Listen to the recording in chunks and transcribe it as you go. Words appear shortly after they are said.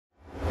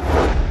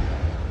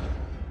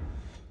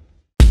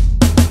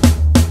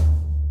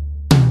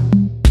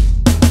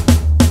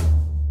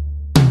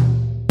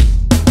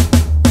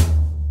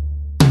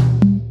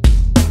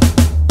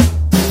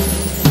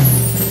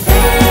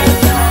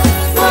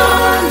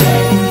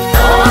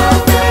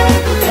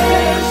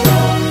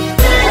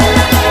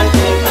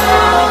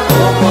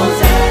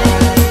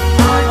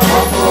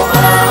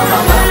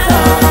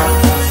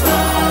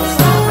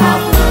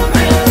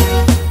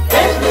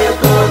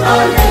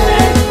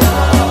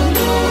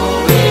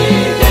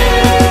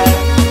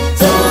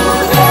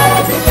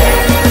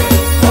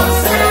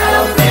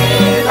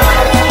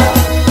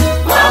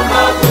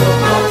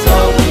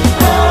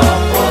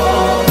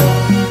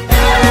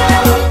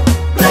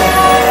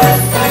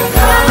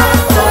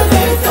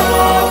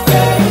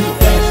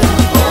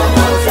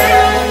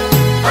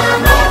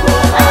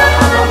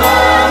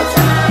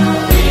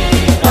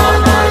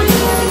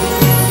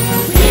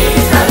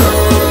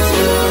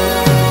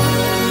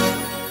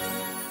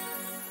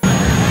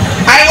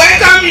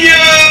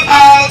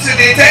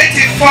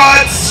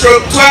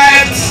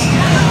11th/12th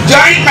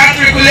joint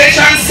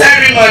matriculation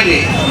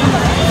ceremony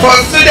for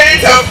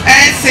students of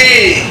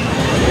NCE,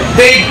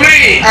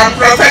 degree and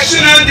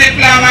professional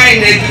diploma in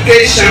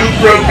education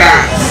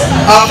programs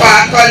of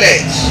our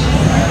college.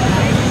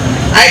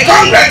 I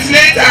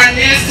congratulate our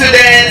new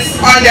students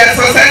on their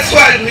successful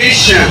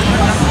admission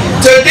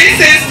to this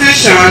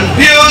institution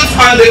built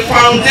on the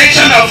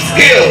foundation of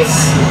skills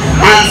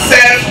and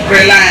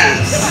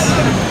self-reliance.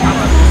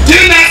 Do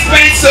not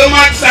spend so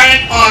much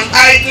time on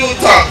idle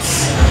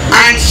thoughts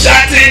and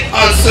chatting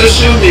on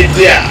social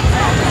media.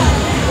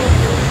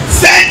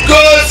 Set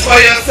goals for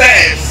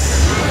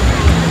yourselves.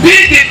 Be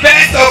the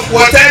best of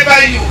whatever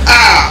you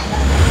are.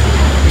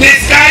 The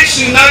sky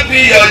should not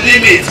be your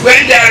limit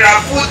when there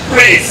are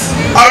footprints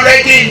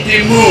already in the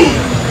moon.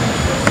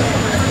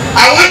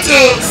 I want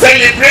to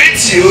celebrate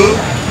you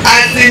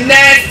as the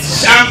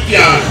next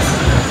champion.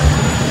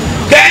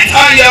 Get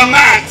on your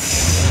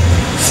mats,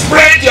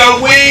 spread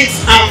your wings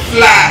and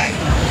fly.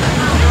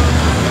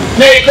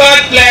 May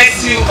God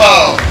bless you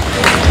all.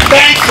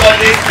 Thanks for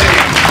listening.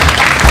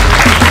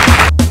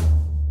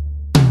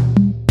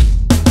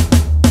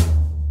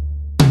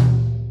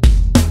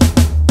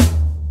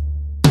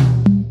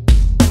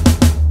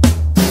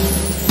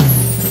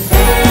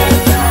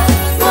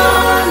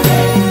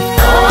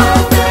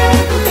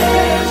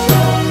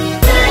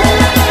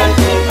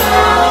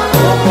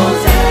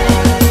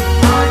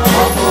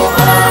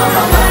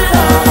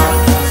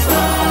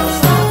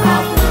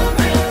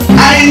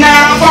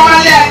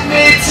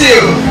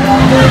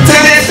 To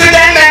the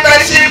student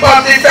membership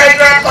of the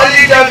Federal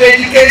College of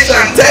Education,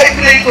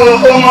 FCET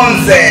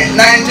Umunze,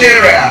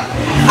 Nigeria,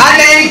 and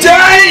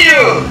enjoin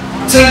you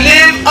to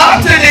live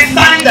up to the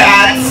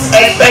standards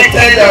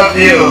expected of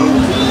you.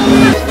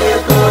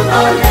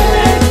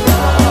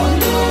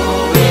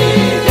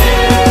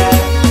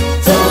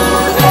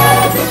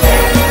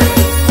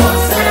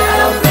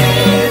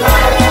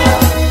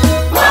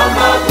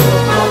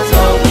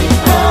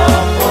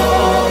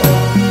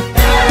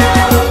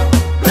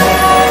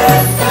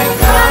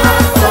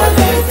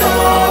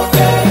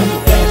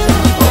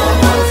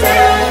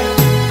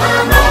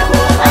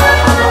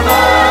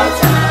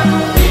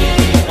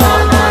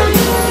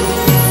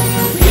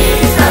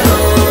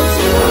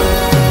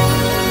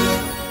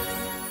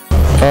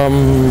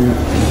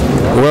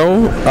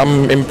 Well,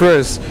 I'm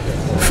impressed,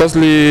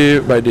 firstly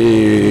by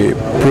the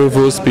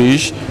provost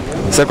speech,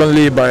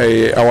 secondly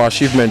by our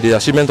achievement, the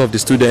achievement of the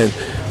student,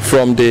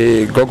 from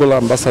the Google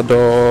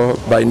ambassador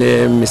by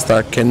name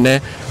Mr.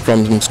 Kenne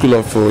from School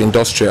of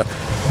Industrial.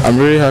 I'm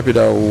really happy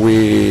that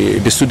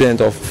the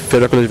student of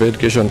Federal College of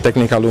Education,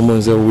 Technical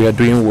Umunze, we are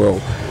doing well.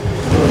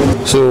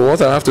 So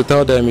what I have to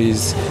tell them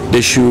is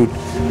they should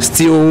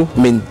still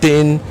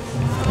maintain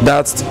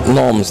that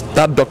norms,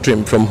 that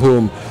doctrine from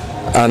home.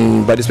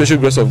 And by the special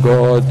grace of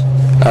God,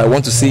 I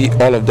want to see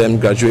all of them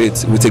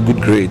graduate with a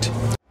good grade.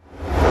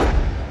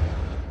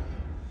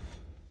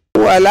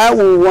 Well, I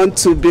will want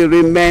to be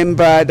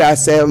remembered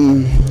as a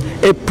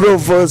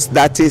provost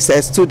that is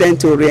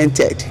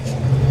student-oriented.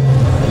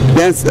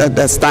 Let's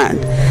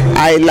understand.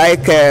 I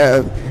like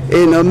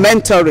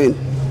mentoring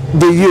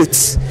the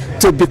youths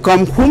to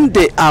become whom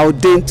they are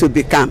ordained to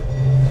become.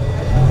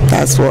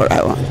 That's what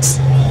I want.